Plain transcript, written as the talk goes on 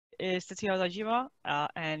is Tetsuya Odajima,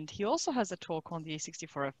 and he also has a talk on the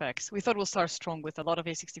A64FX. We thought we'll start strong with a lot of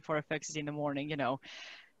A64FXs in the morning, you know,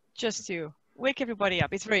 just to wake everybody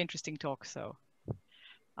up. It's a very interesting talk. So,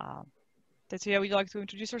 Tetsuya, would you like to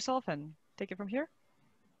introduce yourself and take it from here?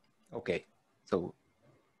 Okay, so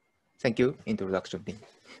thank you, introduction.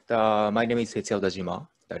 My name is Tetsuya Odajima,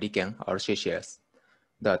 the RIKEN RCCS.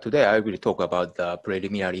 Today I will talk about the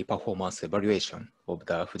preliminary performance evaluation of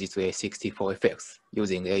the Fujitsu A64FX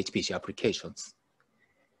using HPC applications.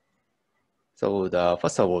 So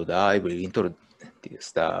first of all, I will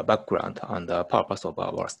introduce the background and the purpose of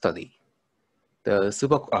our study. Okay.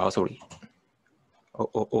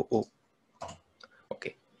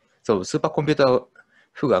 So supercomputer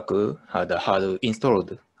Fugaku had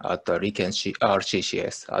installed at the RIKEN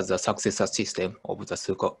RCCS as a successor system of the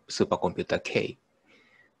supercomputer K.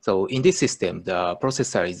 So in this system, the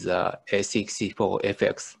processor is the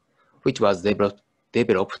A64FX, which was developed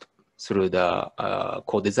through the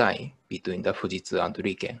co-design between the Fujitsu and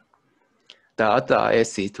RIKEN. At the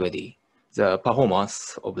SC20, the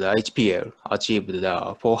performance of the HPL achieved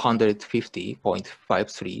the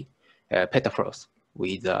 450.53 petaflops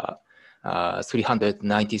with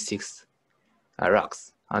 396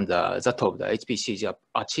 racks, and that of the HPC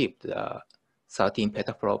achieved 13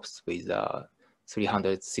 petaflops with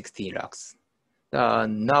 316 racks.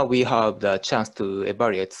 Now we have the chance to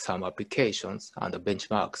evaluate some applications and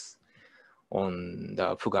benchmarks on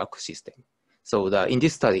the Fugaku system. So in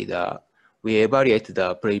this study, we evaluate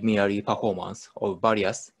the preliminary performance of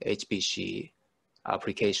various HPC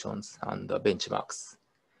applications and benchmarks.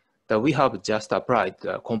 We have just applied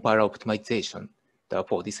the compiler optimization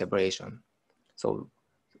for this evaluation. So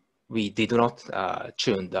we did not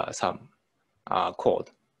tune some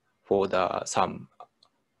code for some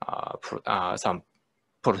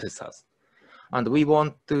processors. And we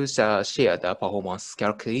want to share the performance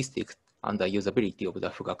characteristics and the usability of the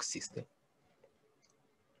Fugaku system.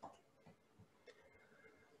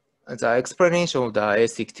 The explanation of the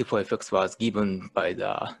A64FX was given by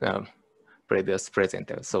the previous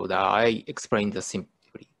presenter, so I explained this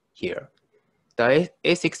simply here. The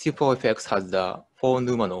A64FX has the 4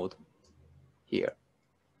 NUMA node here.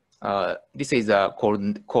 This is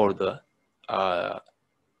called core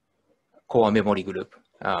memory group,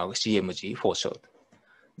 CMG for short.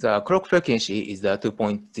 The clock frequency is the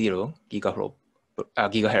 2.0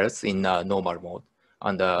 gigahertz in normal mode,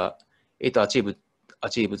 and it achieves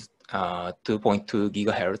 2.2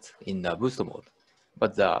 gigahertz in boost mode.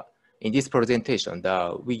 But in this presentation,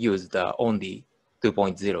 we use the only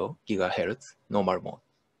 2.0 gigahertz normal mode.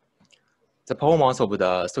 The performance of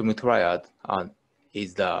the Storm Triad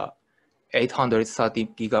is the 830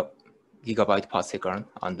 gigabyte per second,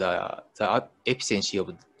 and the efficiency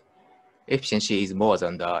is more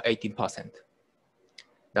than the 18%.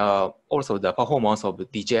 Also, the performance of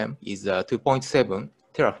DGEM is 2.7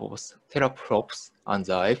 teraflops, and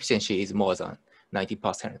the efficiency is more than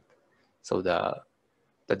 90%. So the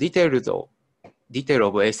detail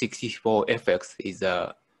of A64FX is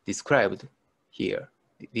described here.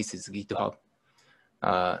 This is GitHub.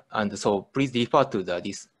 And so please refer to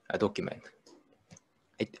this document.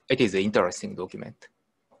 It is an interesting document.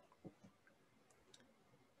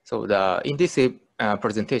 So in this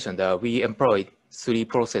presentation, we employed 3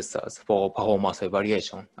 processors for performance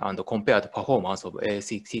evaluation and compared performance of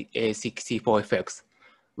A64FX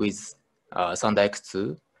with Thunder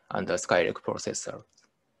X2 and the Skylake processor.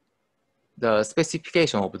 The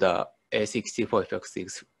specification of the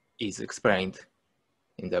A64FX is explained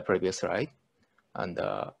in the previous slide. And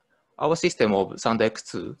our system of Thunder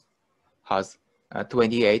X2 has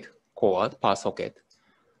 28 cores per socket,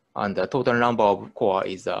 and the total number of core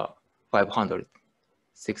is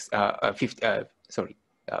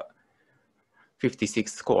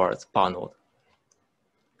 56 cores per node.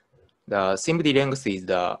 The SIMD length is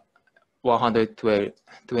the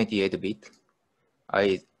 128-bit.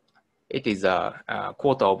 It is a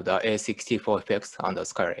quarter of the A64FX and the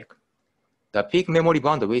Skylake. The peak memory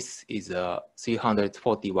bandwidth is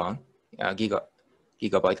 341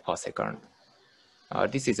 gigabyte per second.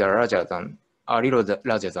 This is a little larger than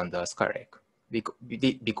the Skylake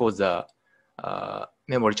because the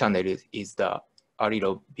memory channel is a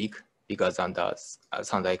little bigger than the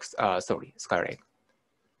Skylake.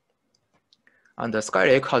 And the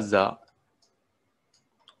Skylake has the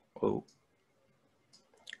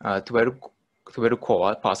 12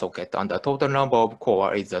 core per socket, and the total number of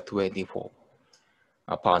core is 24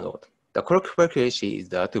 per node. The clock frequency is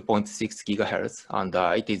 2.6 gigahertz, and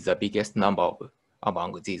it is the biggest number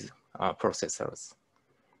among these processors.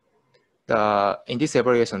 In this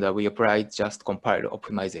evaluation, we applied just compiler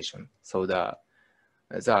optimization. So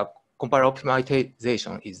The compiler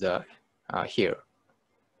optimization is here.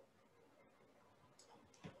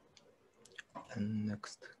 And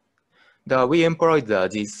next, we employed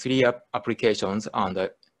these three applications and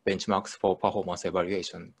benchmarks for performance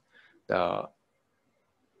evaluation. There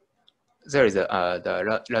is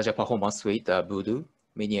the larger performance suite, Voodoo,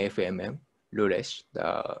 Mini FMM, Luresh,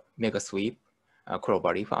 the Mega Sweep,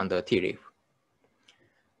 Cloverleaf, and T-Leaf.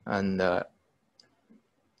 And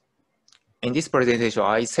in this presentation,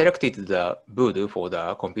 I selected the Voodoo for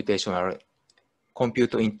the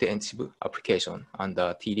compute-intensive application, and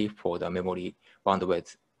the T-Leaf for the memory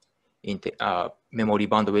bandwidth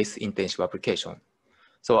intensive application.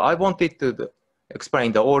 So I wanted to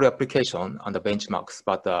explain the whole application and the benchmarks,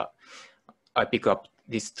 but I pick up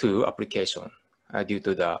these two applications due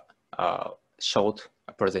to the short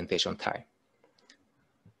presentation time.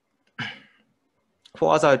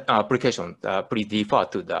 For other applications, please refer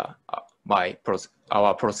to the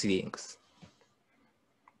our proceedings.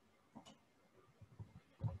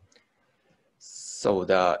 So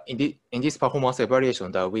in this performance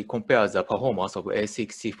evaluation, we compare the performance of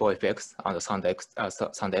A64FX and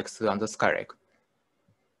SandX and Skylake.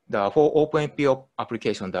 For OpenMP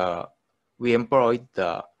application, we employed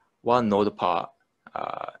the one node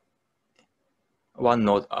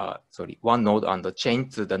and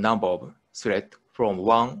change the number of threads from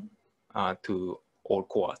 1 to all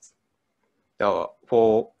cores.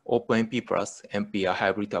 For OpenMP plus MP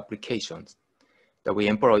hybrid applications, we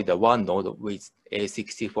employ the one node with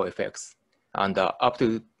A64FX and up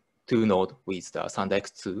to 2 nodes with the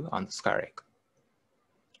SandX2 and Skylake.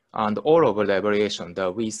 And all over the evaluation,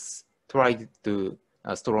 we tried to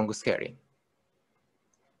strong scaling.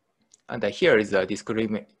 And here is a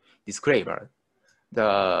disclaimer.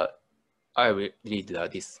 I will read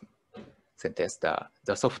this sentence.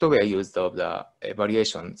 The software used of the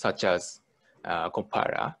evaluation, such as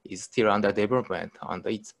compiler, is still under development, and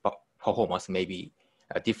its performance may be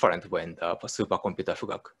different when the supercomputer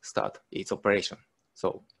Fugak start its operation.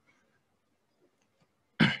 So,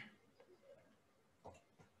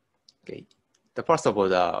 okay. First of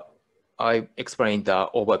all, I explained the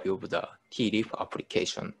overview of the T-Leaf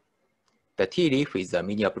application. The T-Leaf is a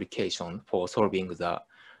mini application for solving the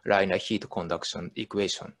linear heat conduction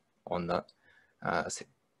equation on the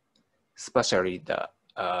especially the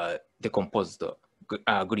decomposed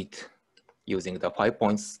grid using the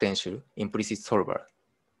 5-point stencil implicit solver.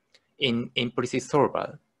 In implicit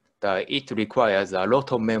solver, it requires a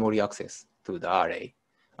lot of memory access to the array,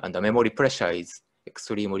 and the memory pressure is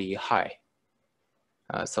extremely high.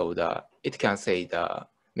 So it can say the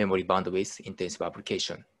memory bandwidth intensive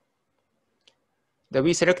application.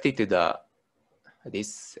 We selected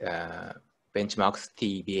this benchmarks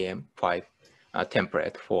TBM5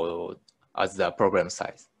 template as the problem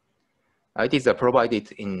size. It is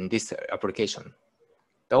provided in this application.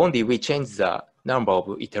 Only we change the number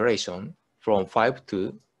of iterations from 5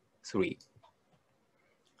 to 3.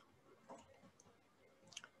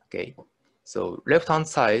 Okay, so left-hand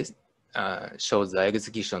side shows the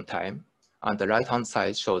execution time, and the right-hand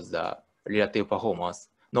side shows the relative performance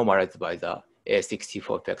normalized by the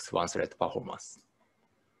A64FX one-thread performance.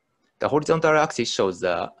 The horizontal axis shows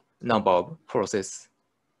the number of processes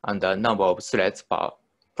and the number of threads per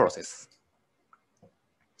process.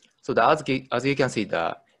 So as you can see,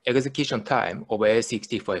 the execution time of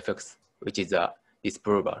A64FX, which is this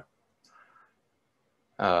prover,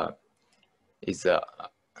 is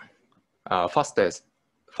fastest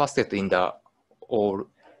in the all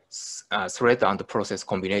thread and process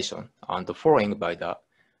combination, and following by the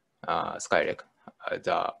Skylake,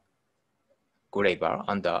 the gray bar,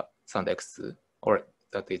 and the SandX, or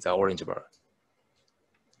that is the orange bar.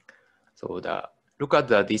 So look at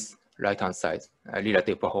this right-hand side,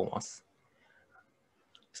 relative performance.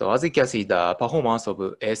 So as you can see, the performance of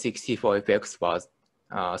A64FX was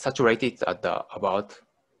saturated at about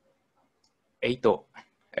 8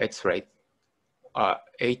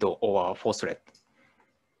 or 4 thread.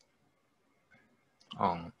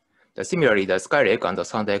 Similarly, the Skylake and the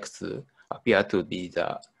SandX appear to be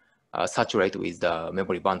saturated with the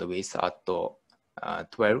memory bandwidth at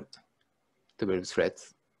 12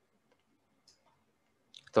 threads.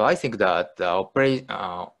 So I think that the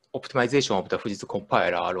optimization of the Fujitsu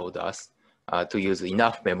compiler allowed us to use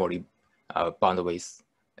enough memory bandwidth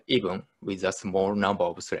even with a small number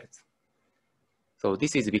of threads. So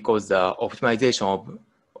this is because the optimization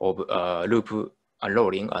of loop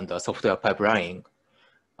unrolling and the software pipelining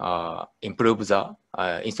improves the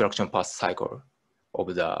instruction path cycle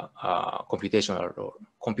of the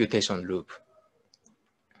computation loop.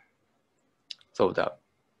 So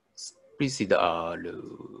please see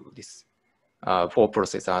this. 4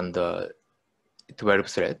 process and 12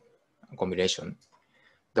 thread combination,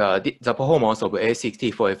 the performance of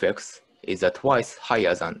A64FX is twice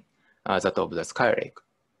higher than that of the Skylake.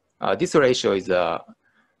 This ratio is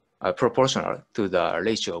proportional to the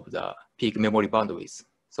ratio of the peak memory bandwidth.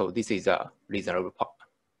 So this is a reasonable.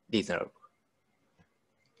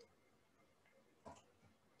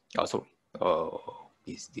 Oh, sorry.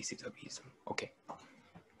 This is a reason. Okay.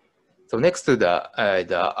 So next to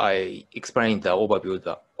I explained the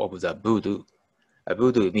overview of the Voodoo.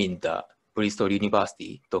 Voodoo means the Bristol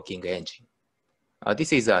University docking engine.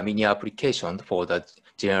 This is a mini application for the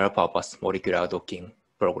general purpose molecular docking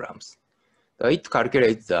programs. It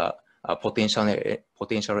calculates the potential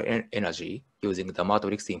energy using the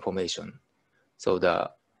matrix information. So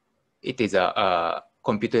it is a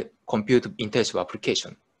compute intensive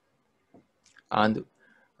application. And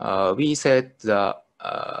we set the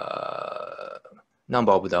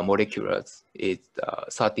number of the molecules is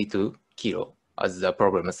 32 kilo as the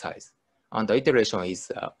problem size. And the iteration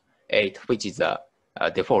is 8, which is the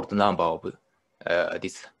default number of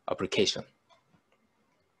this application.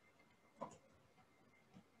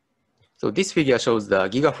 So this figure shows the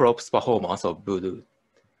gigaflops performance of Voodoo.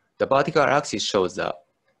 The vertical axis shows the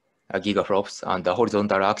gigaflops, and the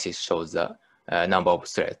horizontal axis shows the number of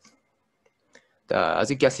threads. As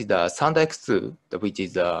you can see, the SanDisk2, which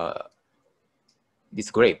is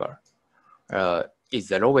this graver, is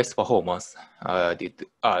the lowest performance due to,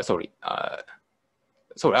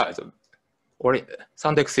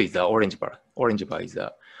 SanDisk2 is the orange bar. Orange bar is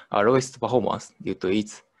the lowest performance due to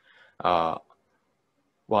its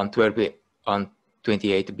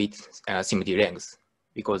 128-bit SIMD length,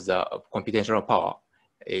 because the computational power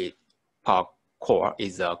per core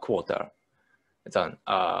is a quarter than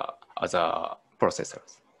other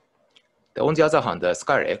processors. On the other hand, the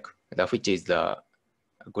Skylake, which is the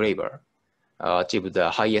graver, achieved the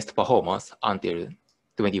highest performance until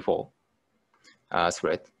 24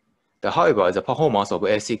 thread. However, the performance of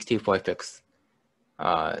A64FX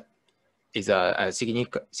is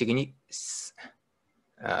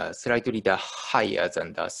slightly higher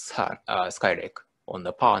than the Skylake on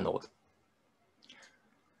the per node.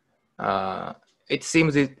 It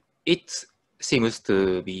seems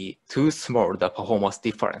to be too small, the performance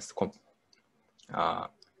difference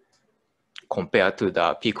compared to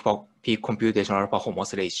the peak computational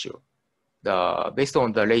performance ratio. Based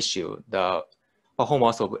on the ratio, the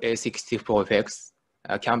performance of A64FX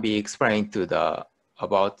can be explained to the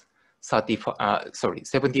about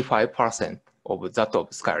 75% of that of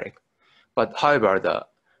Skylake. But however, the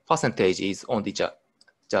percentage is only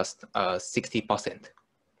just 60%.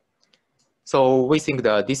 So we think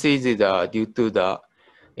that this is due to the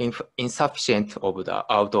insufficient of the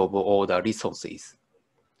out of order resources.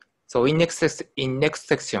 So in next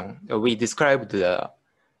section, we described the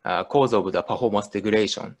cause of the performance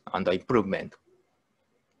degradation and the improvement.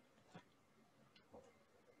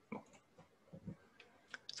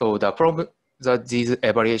 So from this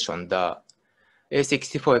evaluation, the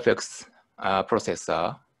A64FX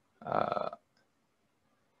processor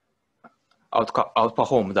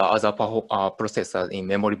outperformed the other processors in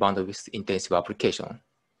memory bandwidth intensive application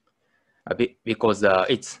because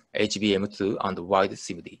it's HBM2 and wide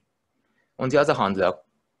SIMD. On the other hand, the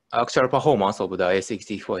actual performance of the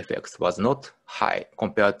A64FX was not high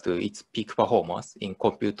compared to its peak performance in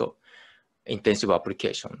compute intensive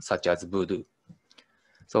applications such as Voodoo.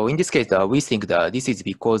 So in this case, we think that this is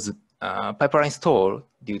because pipeline stall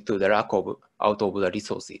due to the lack of out of the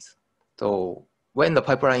resources. So when the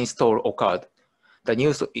pipeline stall occurred, the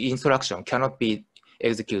new instruction cannot be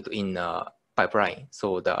executed in pipeline.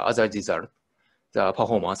 So as a result, the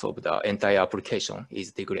performance of the entire application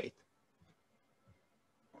is degraded.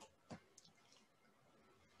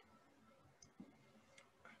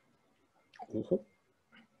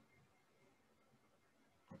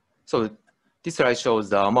 So this slide shows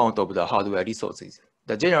the amount of the hardware resources.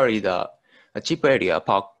 Generally, the chip area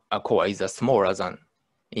per core is smaller than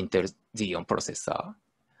Intel Xeon processor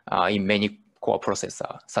in many core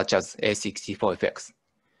processors, such as A64FX.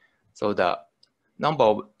 So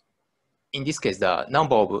in this case, the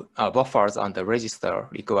number of buffers and the register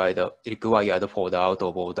required for the out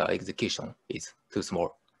of order execution is too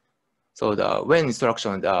small. So when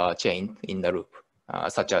instructions are chained in the loop,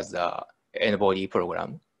 such as the n-body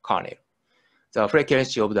program kernel, the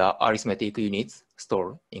frequency of the arithmetic units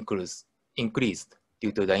stored increased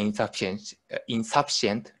due to the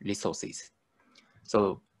insufficient resources.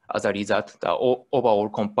 So as a result, the overall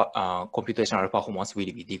computational performance will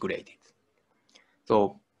be degraded.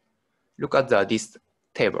 So look at this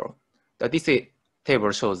table. This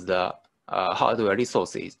table shows the hardware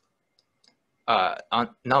resources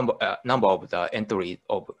number of the entry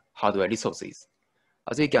of hardware resources.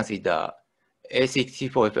 As you can see, the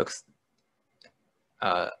A64FX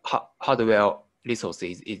hardware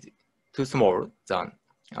resources is too small than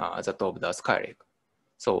that of the Skylake.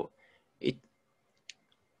 So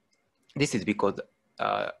this is because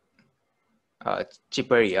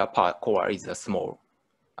chip area per core is smaller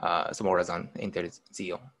than Intel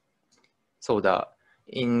Xeon. So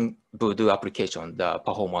in Voodoo application, the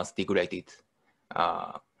performance degraded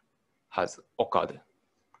has occurred.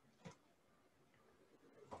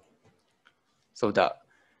 So to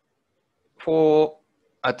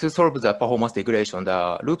solve the performance degradation,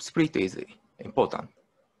 the loop split is important,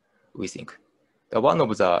 we think. One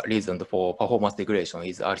of the reasons for performance degradation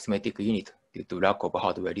is arithmetic unit due to lack of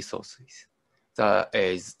hardware resources. That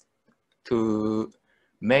is, too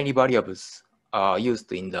many variables are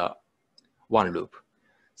used in the one loop.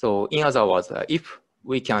 So in other words, if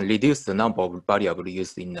we can reduce the number of variables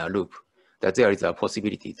used in a loop, that there is a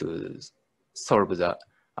possibility to solve the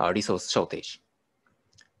resource shortage.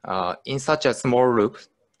 In such a small loop,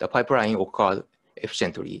 the pipeline occurs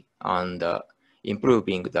efficiently and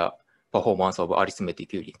improving the performance of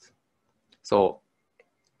arithmetic units. So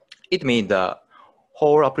it means the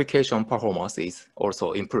whole application performance is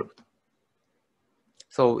also improved.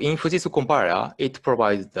 So in Fujitsu compiler, it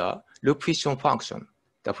provides the loop fission function,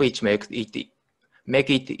 which makes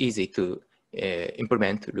it easy to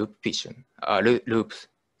implement loop fission, loop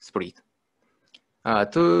split.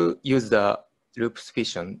 To use the loop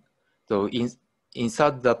fission, so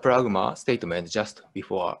insert the pragma statement just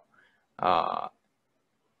before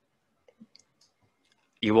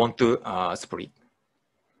you want to split.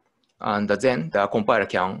 And then the compiler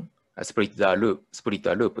can split the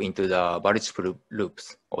loop into the multiple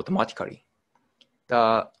loops automatically.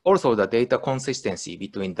 Also, the data consistency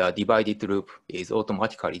between the divided loop is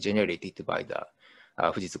automatically generated by the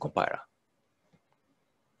Fujitsu compiler.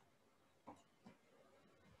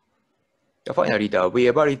 Finally, we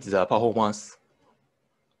evaluate the performance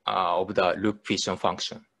of the loop fission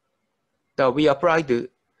function. We applied the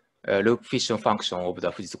loop fission function of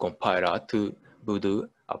the Fujitsu compiler to Voodoo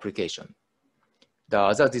application.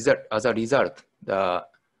 As a result, there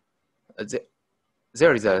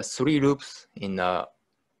is three loops in a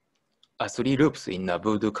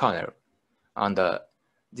Voodoo kernel, and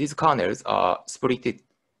these kernels were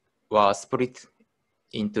split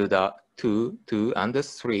into the two and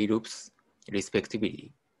three loops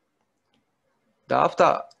respectively.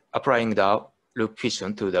 After applying the loop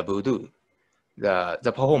fission to the Voodoo, the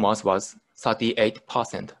performance was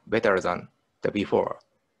 38% better than the before.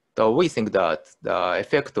 So we think that the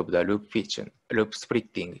effect of the loop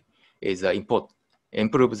splitting is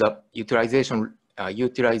improves the utilization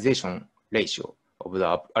ratio of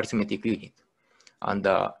the arithmetic unit and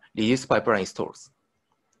reduce pipeline stalls.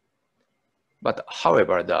 But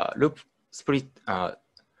however, the loop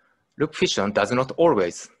fission does not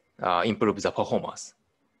always improve the performance.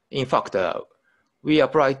 In fact, we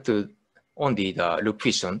applied only the loop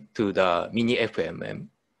fission to the mini FMM.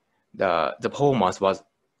 The performance was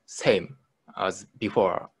same as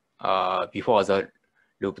before the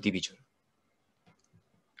loop division.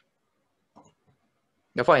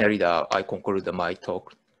 Finally, I conclude my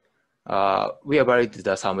talk. We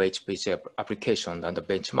evaluated some HPC application and the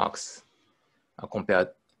benchmarks compared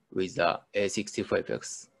with the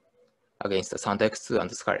A64FX against the SantaX2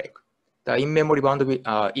 and Skylake. The in-memory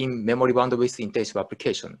bandwidth intensive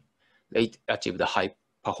application, they achieved the high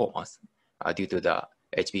performance due to the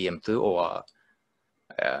HBM2 or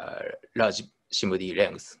large SIMD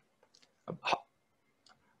length.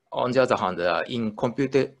 On the other hand, in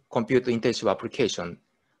compute intensive application,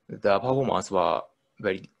 the performance were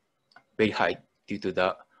very high due to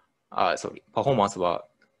the performance were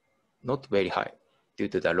not very high due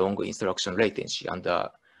to the long instruction latency and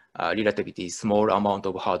the relatively small amount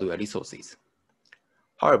of hardware resources.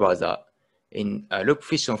 However, in loop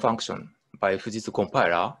fission function by Fujitsu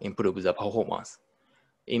compiler improves the performance.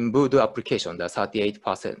 In Voodoo application, the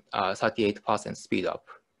 38% speed up.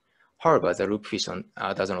 However, the loop fission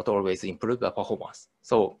does not always improve the performance.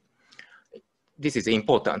 So this is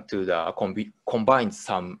important to combine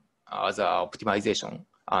some other optimization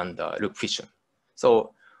and loop fission.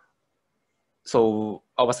 So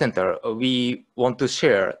our center, we want to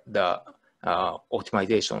share the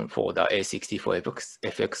optimization for the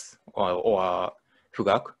A64FX or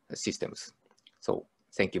FUGAC systems. So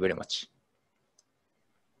thank you very much.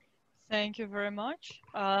 Thank you very much.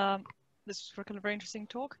 This was a very interesting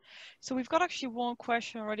talk. So we've got actually one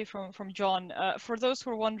question already from John. For those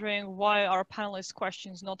who are wondering why our panelists'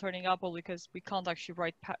 questions not turning up, well, because we can't actually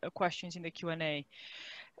write questions in the Q&A.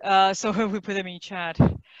 So we put them in chat.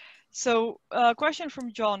 So question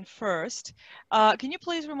from John first. Can you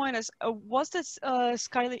please remind us, was this is the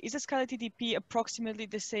Skylake TDP approximately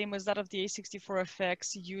the same as that of the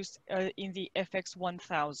A64FX used in the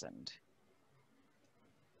FX1000?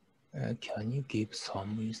 Can you give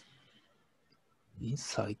some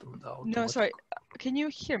insight on the automatic? No, sorry. Can you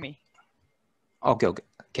hear me? Okay, okay.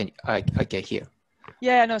 I can hear.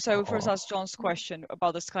 Yeah, no, so we first asked John's question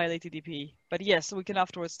about the Skylake TDP. But yes, we can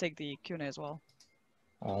afterwards take the Q&A as well.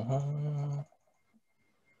 Fujitsu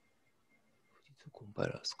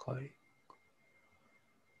compiler Skylake.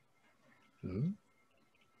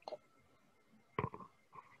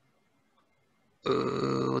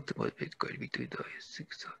 What was basically between the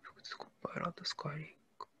A6 compiler and the Skylake?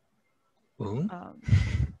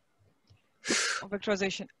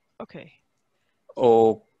 Vectorization. Okay.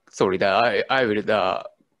 Oh, sorry. I will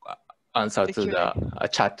answer to the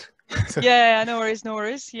chat. Yeah, no worries, no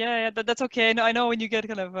worries. Yeah, that's okay. I know when you get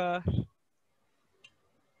kind of no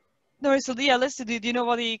worries. So yeah, let's do you know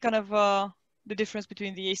what the kind of the difference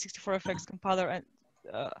between the A64FX compiler and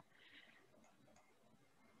I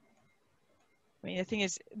mean the thing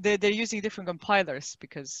is they're using different compilers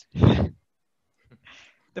because the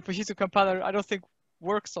Fujitsu compiler I don't think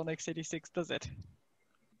works on x86, does it?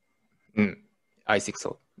 I think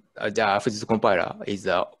so. The Fujitsu compiler is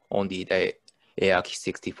only the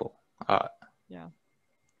ARC64. Yeah.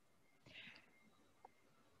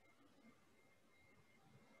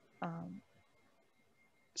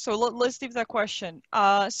 So let's leave that question.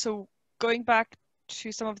 So going back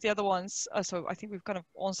to some of the other ones, so I think we've kind of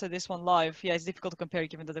answered this one live. Yeah, it's difficult to compare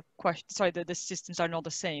given that the systems are not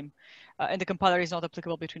the same, and the compiler is not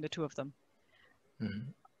applicable between the two of them.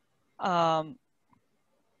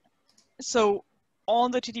 So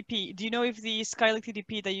on the TDP, do you know if the Skylake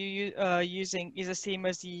TDP that you're using is the same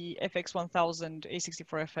as the FX1000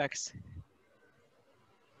 A64FX?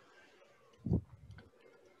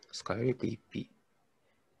 Skylake TDP.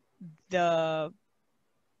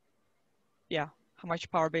 How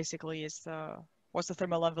much power basically is what's the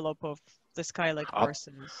thermal envelope of the Skylake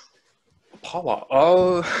versus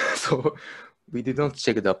power? So we did not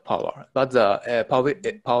check the power, but the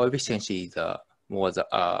power efficiency is more the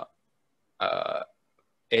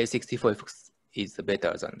A64FX is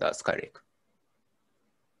better than the Skylake.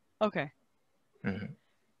 Okay.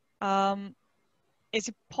 Is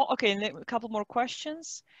it okay? And a couple more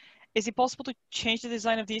questions. Is it possible to change the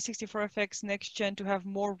design of the A64FX next gen to have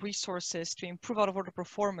more resources to improve out of order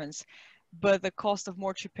performance, but the cost of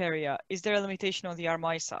more chip area? Is there a limitation on the ARM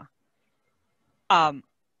ISA?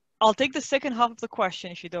 I'll take the second half of the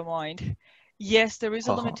question if you don't mind. Yes, there is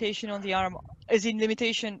a limitation on the ARM, as in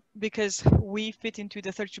limitation because we fit into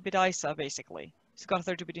the 32-bit ISA basically. It's got a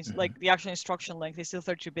 32-bit, like the actual instruction length is still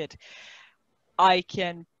 32-bit. I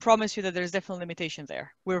can promise you that there's definitely a limitation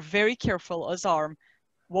there. We're very careful as ARM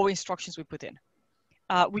what instructions we put in.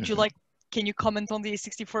 Would you like, can you comment on the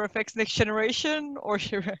 64FX next generation or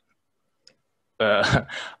should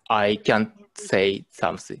I can't say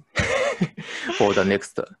something for the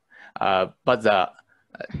next, but the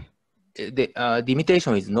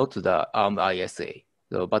limitation is not the ARM ISA,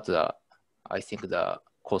 but I think the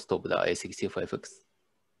cost of the A64FX.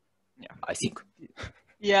 Yeah, I think.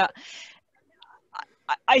 Yeah.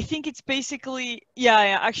 I think it's basically,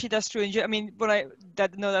 yeah, actually that's true. I mean,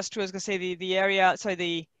 that's true. I was gonna say the area, sorry,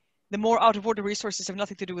 the more out of order resources have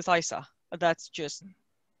nothing to do with ISA. That's just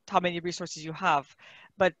how many resources you have.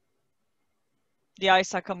 But the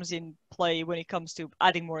ISA comes in play when it comes to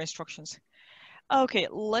adding more instructions. Okay,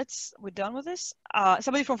 we're done with this.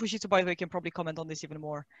 Somebody from Fujitsu, by the way, can probably comment on this even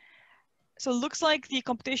more. So it looks like the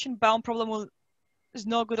computation bound problem is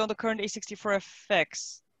not good on the current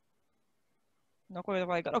A64FX. Not quite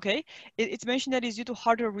what I got. Okay, it's mentioned that it's due to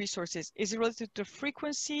hardware resources. Is it related to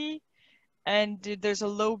frequency? And there's a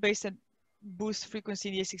low base and boost frequency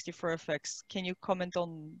in the A64FX. Can you comment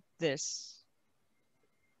on this?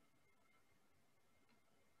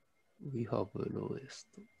 We have a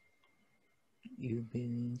lowest. You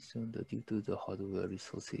mentioned that due to the hardware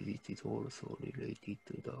resources, it is also related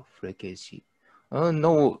to the frequency.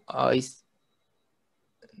 No,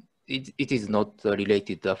 it is not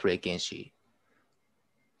related to the frequency.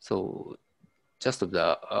 So just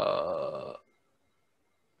the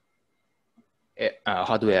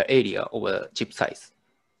hardware area over chip size.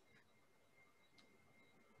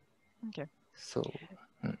 Okay. So.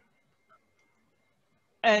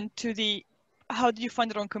 And how did you find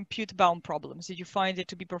it on compute bound problems? Did you find it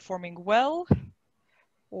to be performing well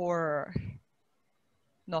or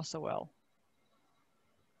not so well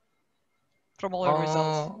from all your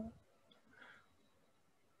results?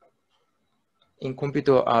 in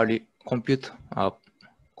computer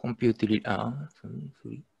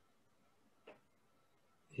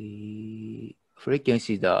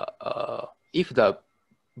frequency, if the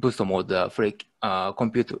boost mode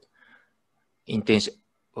compute intensive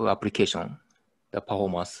application, the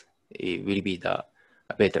performance will be the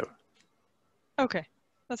better. Okay,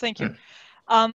 well, thank you.